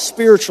call it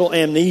spiritual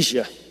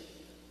amnesia.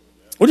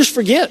 We just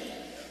forget.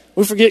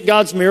 We forget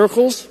God's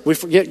miracles. We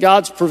forget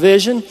God's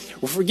provision.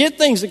 We forget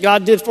things that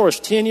God did for us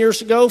 10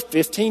 years ago,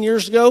 15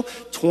 years ago,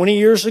 20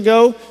 years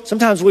ago.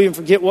 Sometimes we even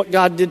forget what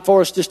God did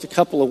for us just a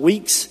couple of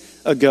weeks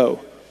ago.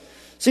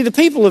 See, the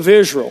people of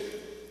Israel,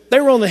 they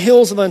were on the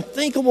hills of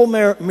unthinkable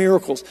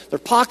miracles. Their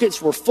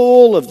pockets were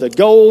full of the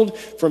gold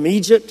from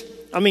Egypt.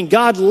 I mean,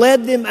 God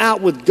led them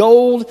out with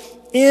gold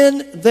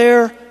in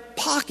their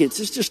pockets.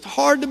 It's just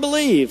hard to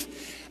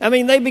believe. I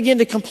mean, they began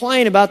to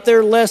complain about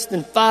their less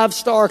than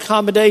 5-star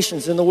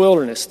accommodations in the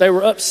wilderness. They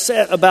were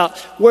upset about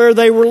where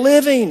they were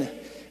living.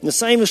 And the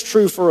same is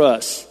true for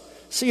us.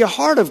 See, a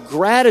heart of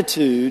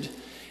gratitude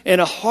and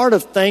a heart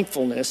of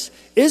thankfulness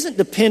isn't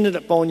dependent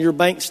upon your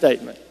bank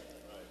statement.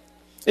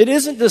 It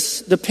isn't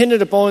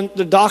dependent upon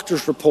the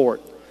doctor's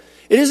report.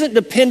 It isn't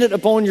dependent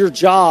upon your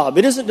job.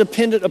 It isn't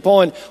dependent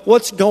upon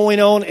what's going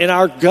on in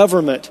our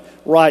government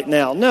right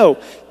now. No,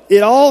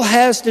 it all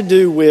has to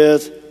do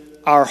with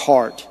our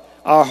heart.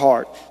 Our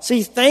heart.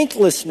 See,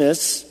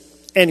 thanklessness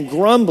and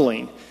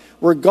grumbling,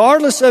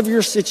 regardless of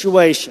your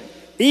situation,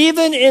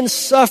 even in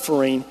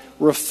suffering,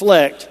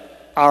 reflect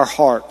our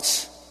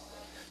hearts.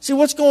 See,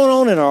 what's going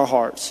on in our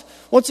hearts?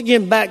 Once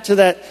again, back to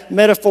that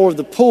metaphor of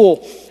the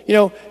pool.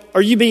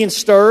 Are you being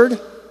stirred?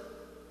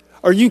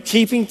 Are you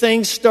keeping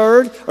things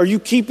stirred? Are you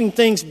keeping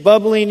things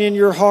bubbling in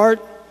your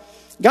heart?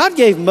 God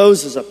gave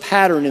Moses a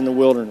pattern in the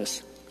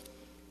wilderness.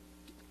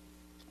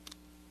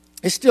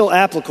 It's still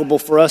applicable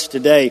for us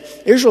today.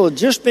 Israel had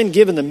just been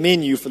given the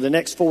menu for the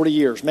next 40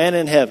 years, manna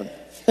in heaven.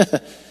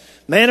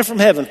 Manna from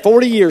heaven,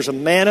 40 years of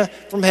manna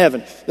from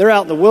heaven. They're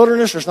out in the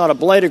wilderness. There's not a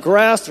blade of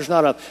grass. There's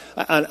not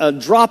a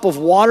drop of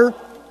water.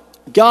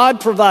 God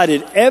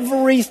provided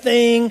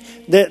everything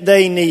that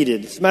they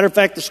needed. As a matter of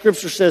fact, the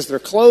scripture says their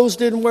clothes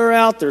didn't wear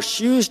out, their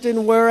shoes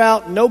didn't wear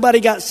out, nobody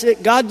got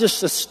sick. God just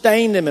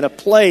sustained them in a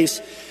place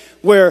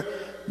where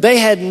they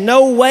had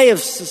no way of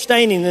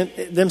sustaining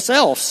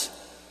themselves.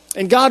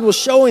 And God was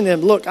showing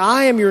them, look,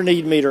 I am your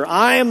need meter.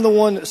 I am the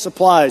one that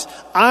supplies.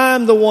 I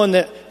am the one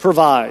that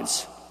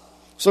provides.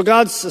 So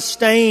God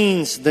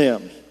sustains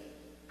them.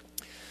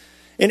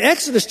 In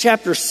Exodus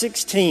chapter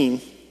 16,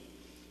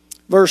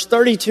 verse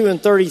 32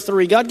 and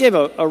 33, God gave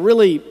a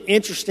really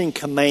interesting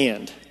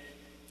command.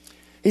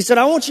 He said,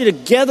 I want you to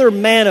gather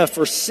manna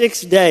for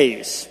 6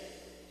 days.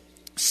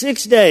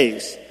 6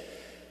 days.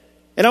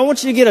 And I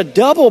want you to get a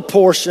double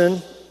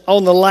portion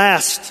on the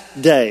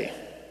last day.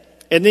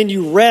 And then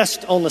you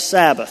rest on the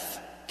Sabbath,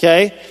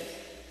 okay?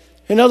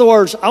 In other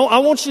words, I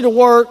want you to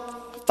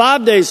work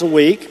 5 days a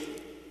week.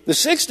 The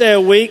 6th day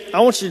a week, I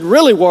want you to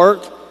really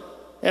work.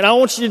 And I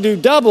want you to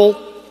do double,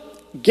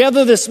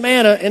 gather this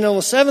manna, and on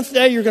the 7th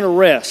day, you're going to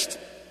rest.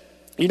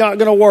 You're not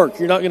going to work.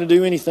 You're not going to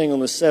do anything on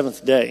the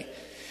seventh day.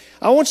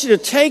 I want you to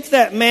take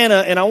that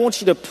manna and I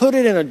want you to put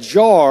it in a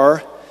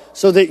jar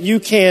so that you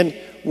can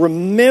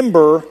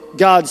remember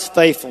God's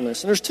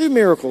faithfulness. And there's two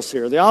miracles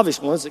here. The obvious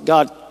one is that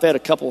God fed a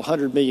couple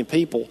million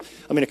people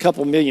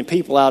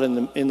out in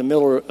the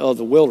middle of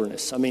the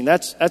wilderness. I mean,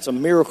 that's a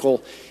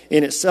miracle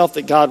in itself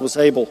that God was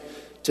able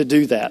to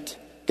do that.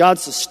 God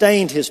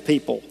sustained his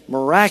people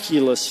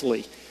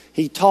miraculously.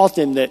 He taught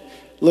them that,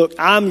 look,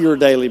 I'm your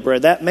daily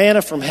bread. That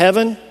manna from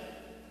heaven,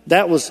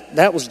 that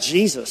was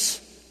Jesus.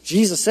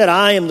 Jesus said,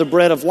 I am the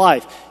bread of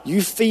life.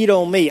 You feed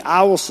on me.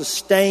 I will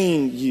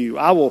sustain you.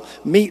 I will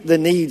meet the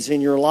needs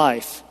in your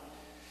life.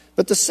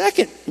 But the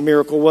second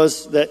miracle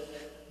was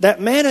that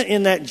manna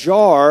in that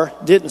jar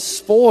didn't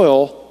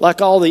spoil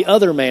like all the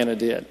other manna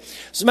did.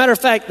 As a matter of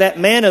fact, that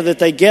manna that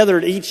they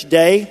gathered each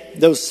day,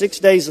 those 6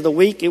 days of the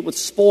week, it would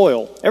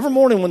spoil. Every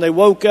morning when they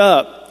woke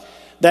up,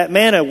 that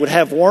manna would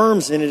have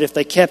worms in it if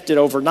they kept it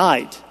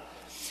overnight.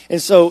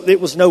 And so it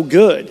was no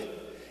good.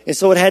 And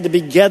so it had to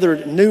be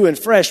gathered new and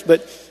fresh.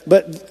 But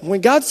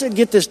when God said,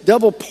 get this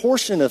double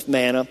portion of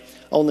manna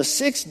on the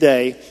sixth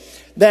day,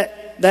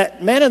 that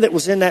manna that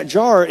was in that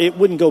jar, it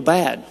wouldn't go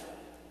bad.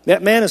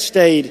 That manna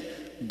stayed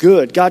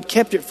good. God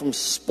kept it from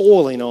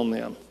spoiling on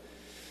them.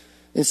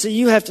 And see,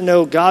 you have to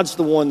know God's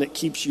the one that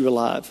keeps you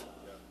alive.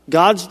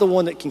 God's the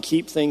one that can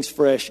keep things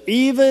fresh.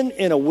 Even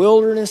in a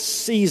wilderness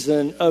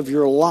season of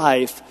your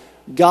life,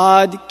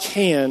 God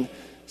can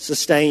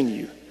sustain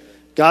you.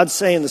 God's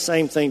saying the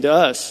same thing to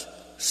us.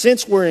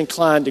 Since we're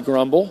inclined to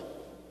grumble,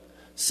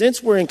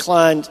 since we're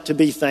inclined to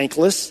be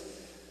thankless,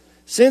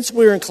 since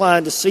we're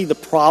inclined to see the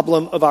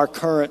problem of our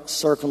current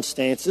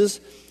circumstances,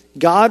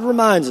 God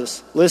reminds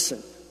us,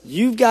 listen,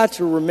 you've got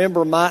to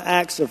remember my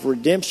acts of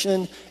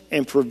redemption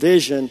and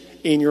provision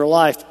in your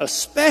life,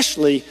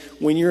 especially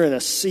when you're in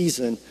a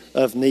season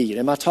of need.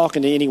 Am I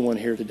talking to anyone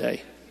here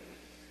today?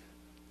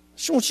 I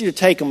just want you to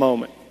take a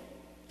moment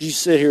as you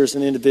sit here as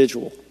an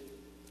individual.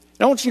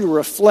 I want you to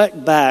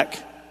reflect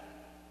back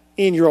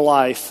in your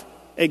life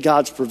at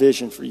God's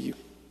provision for you.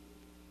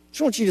 I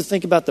just want you to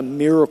think about the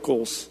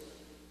miracles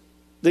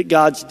that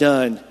God's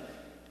done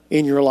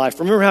in your life.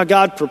 Remember how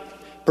God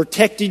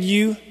protected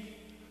you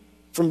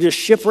from just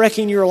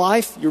shipwrecking your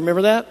life? You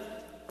remember that?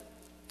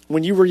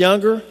 When you were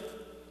younger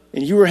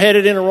and you were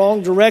headed in a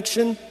wrong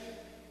direction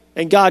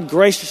and God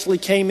graciously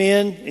came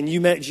in and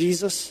you met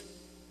Jesus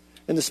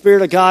and the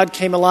Spirit of God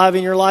came alive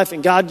in your life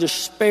and God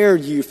just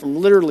spared you from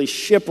literally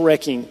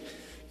shipwrecking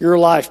your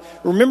life.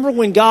 Remember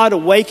when God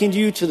awakened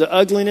you to the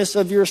ugliness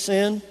of your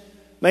sin?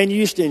 Man, you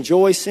used to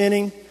enjoy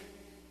sinning.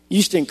 You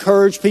used to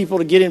encourage people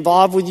to get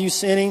involved with you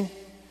sinning.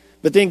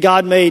 But then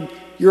God made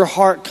your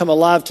heart come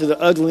alive to the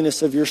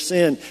ugliness of your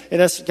sin. And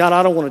that's, God,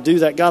 I don't want to do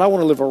that. God, I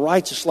want to live a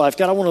righteous life.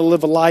 God, I want to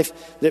live a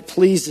life that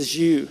pleases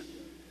you.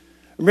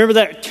 Remember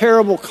that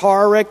terrible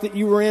car wreck that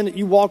you were in that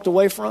you walked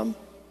away from?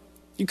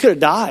 You could have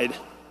died.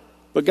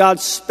 But God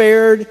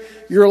spared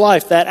your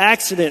life. That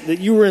accident that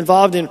you were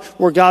involved in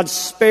where God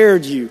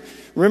spared you.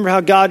 Remember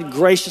how God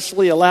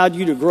graciously allowed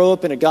you to grow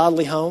up in a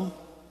godly home?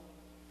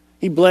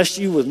 He blessed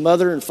you with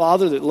mother and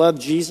father that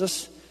loved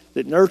Jesus,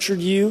 that nurtured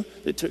you,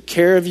 that took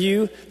care of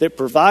you, that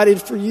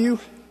provided for you.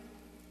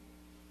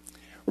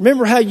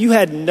 Remember how you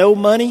had no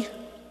money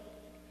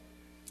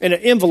and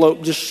an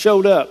envelope just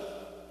showed up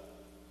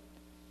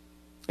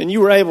and you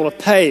were able to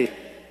pay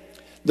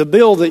the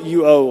bill that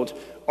you owed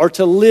or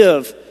to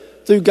live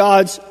through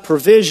God's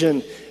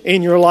provision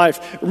in your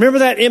life. Remember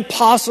that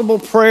impossible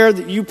prayer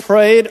that you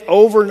prayed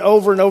over and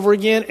over and over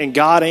again and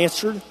God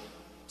answered?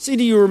 See,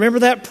 do you remember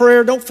that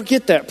prayer? Don't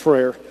forget that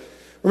prayer.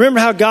 Remember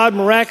how God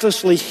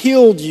miraculously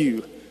healed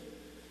you.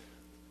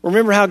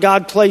 Remember how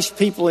God placed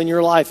people in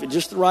your life at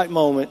just the right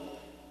moment,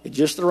 at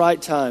just the right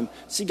time.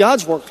 See,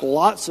 God's worked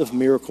lots of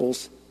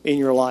miracles in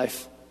your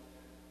life,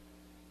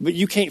 but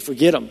you can't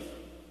forget them.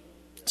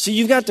 So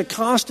you've got to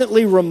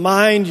constantly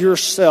remind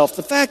yourself.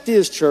 The fact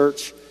is,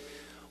 church,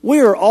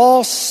 we are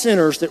all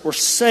sinners that were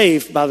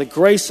saved by the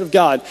grace of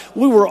God.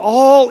 We were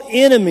all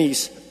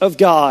enemies of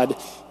God.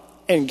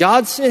 And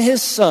God sent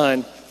His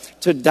Son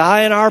to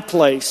die in our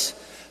place.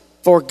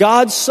 For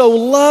God so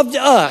loved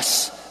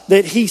us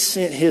that He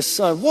sent His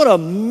Son. What a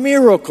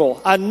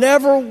miracle. I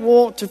never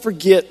want to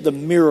forget the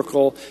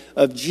miracle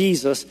of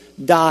Jesus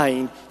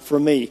dying for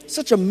me.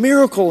 Such a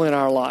miracle in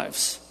our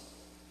lives.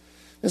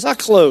 As I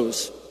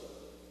close,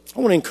 I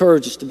want to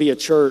encourage us to be a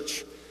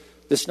church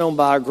that's known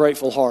by our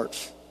grateful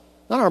hearts.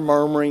 Not our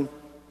murmuring,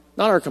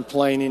 not our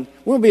complaining.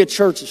 We want to be a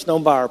church that's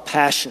known by our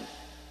passion.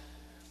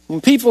 When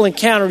people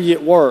encounter you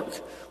at work,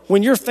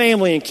 when your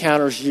family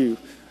encounters you,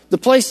 the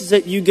places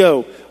that you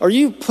go, are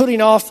you putting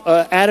off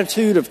an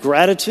attitude of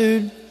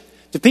gratitude?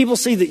 Do people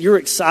see that you're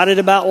excited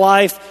about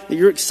life, that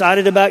you're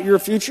excited about your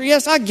future?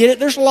 Yes, I get it.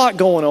 There's a lot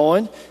going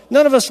on.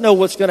 None of us know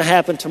what's going to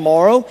happen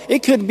tomorrow.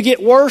 It could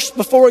get worse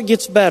before it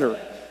gets better.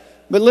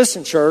 But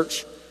listen,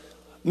 church,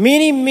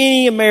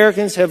 many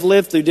Americans have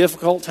lived through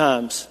difficult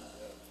times.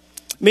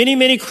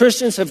 Many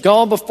Christians have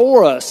gone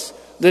before us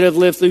that have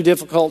lived through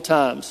difficult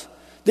times.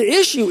 The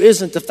issue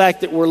isn't the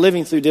fact that we're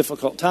living through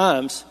difficult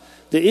times.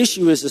 The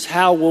issue is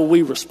how will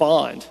we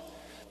respond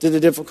to the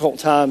difficult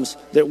times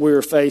that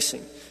we're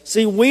facing?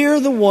 See, we're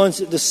the ones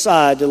that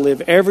decide to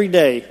live every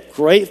day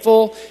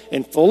grateful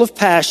and full of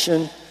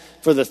passion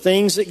for the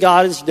things that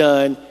God has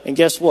done. And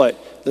guess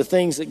what? The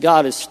things that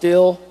God is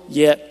still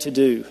yet to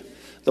do.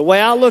 The way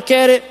I look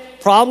at it,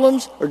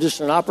 problems are just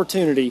an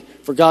opportunity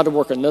for God to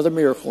work another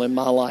miracle in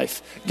my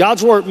life.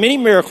 God's worked many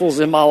miracles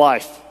in my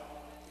life.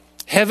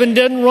 Heaven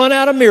doesn't run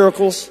out of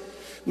miracles.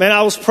 Man,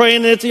 I was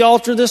praying at the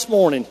altar this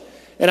morning,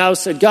 and I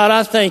said, God,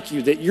 I thank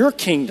you that your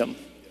kingdom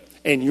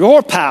and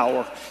your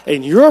power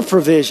and your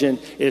provision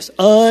is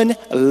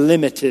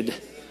unlimited.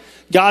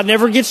 God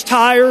never gets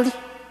tired.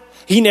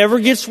 He never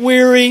gets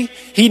weary.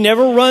 He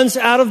never runs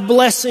out of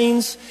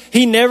blessings.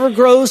 He never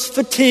grows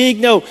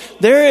fatigued. No,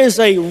 there is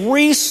a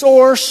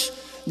resource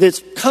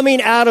that's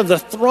coming out of the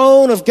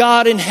throne of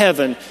God in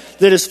heaven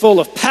that is full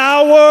of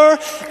power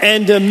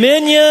and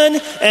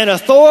dominion and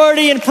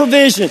authority and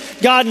provision.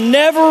 God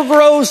never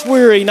grows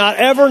weary, not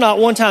ever, not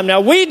one time.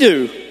 Now we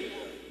do.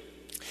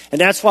 And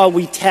that's why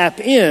we tap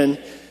in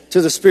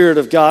to the Spirit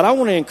of God. I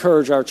want to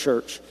encourage our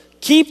church.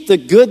 Keep the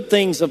good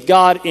things of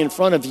God in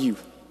front of you.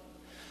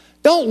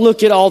 Don't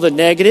look at all the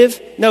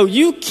negative. No,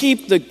 you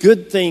keep the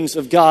good things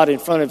of God in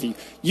front of you.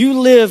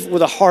 You live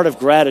with a heart of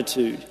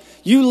gratitude.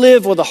 You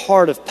live with a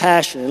heart of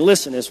passion. And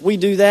listen, as we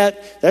do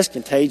that, that's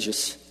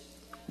contagious.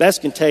 That's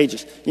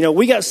contagious. You know,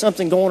 we got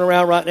something going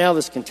around right now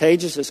that's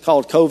contagious. It's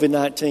called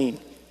COVID-19.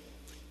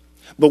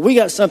 But we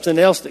got something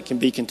else that can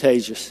be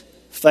contagious.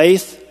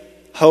 Faith,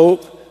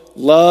 hope,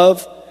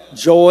 love,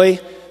 joy,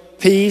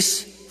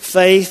 peace,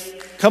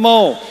 faith. Come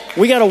on.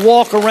 We got to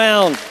walk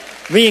around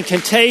being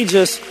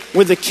contagious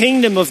with the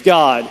kingdom of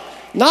God.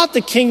 Not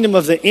the kingdom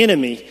of the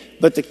enemy,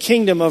 but the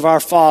kingdom of our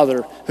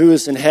Father who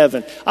is in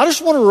heaven. I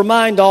just want to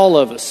remind all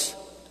of us,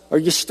 are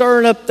you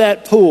stirring up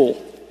that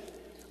pool?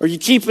 Are you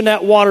keeping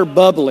that water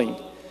bubbling?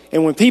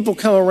 And when people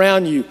come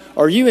around you,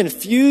 are you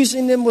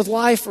infusing them with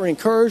life or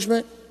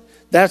encouragement?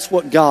 That's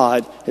what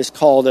God has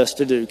called us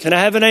to do. Can I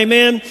have an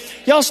amen?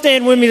 Y'all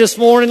stand with me this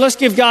morning. Let's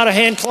give God a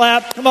hand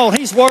clap. Come on,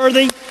 He's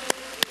worthy.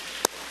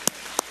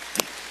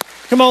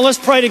 Come on, let's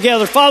pray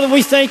together. Father,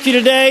 we thank you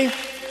today.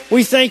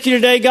 We thank you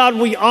today, God.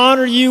 We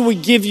honor you. We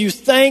give you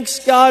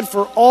thanks, God,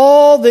 for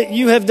all that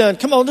you have done.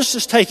 Come on, let's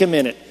just take a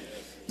minute.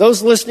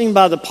 Those listening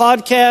by the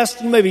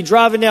podcast, you may be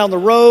driving down the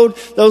road.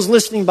 Those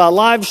listening by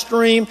live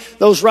stream,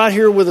 those right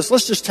here with us.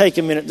 Let's just take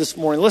a minute this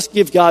morning. Let's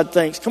give God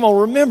thanks. Come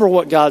on, remember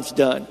what God's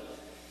done.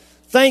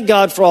 Thank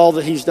God for all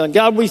that He's done.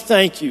 God, we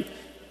thank you.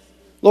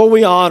 Lord,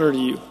 we honor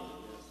you.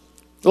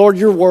 Lord,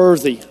 you're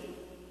worthy.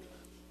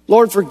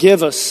 Lord,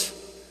 forgive us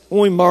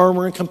when we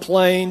murmur and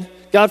complain.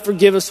 God,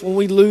 forgive us when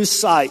we lose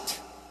sight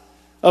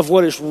of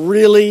what is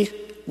really,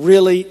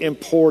 really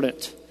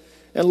important.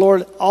 And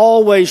Lord,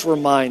 always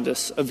remind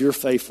us of your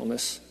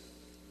faithfulness.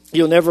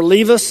 You'll never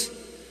leave us.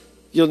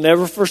 You'll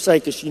never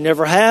forsake us. You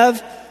never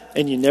have,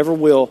 and you never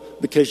will,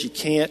 because you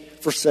can't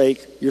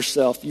forsake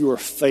yourself. You are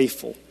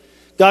faithful.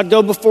 God,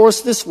 go before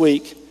us this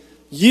week.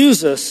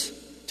 Use us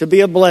to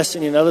be a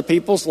blessing in other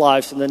people's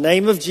lives. In the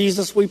name of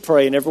Jesus we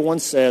pray. And everyone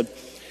said,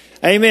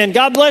 amen.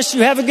 God bless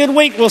you. Have a good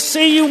week. We'll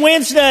see you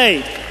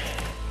Wednesday.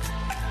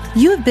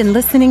 You have been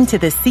listening to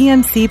the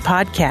CMC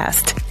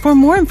Podcast. For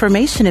more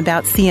information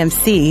about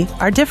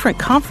CMC, our different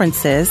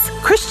conferences,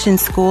 Christian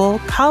school,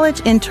 college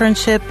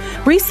internship,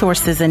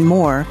 resources, and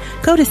more,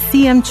 go to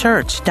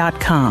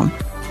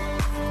cmchurch.com.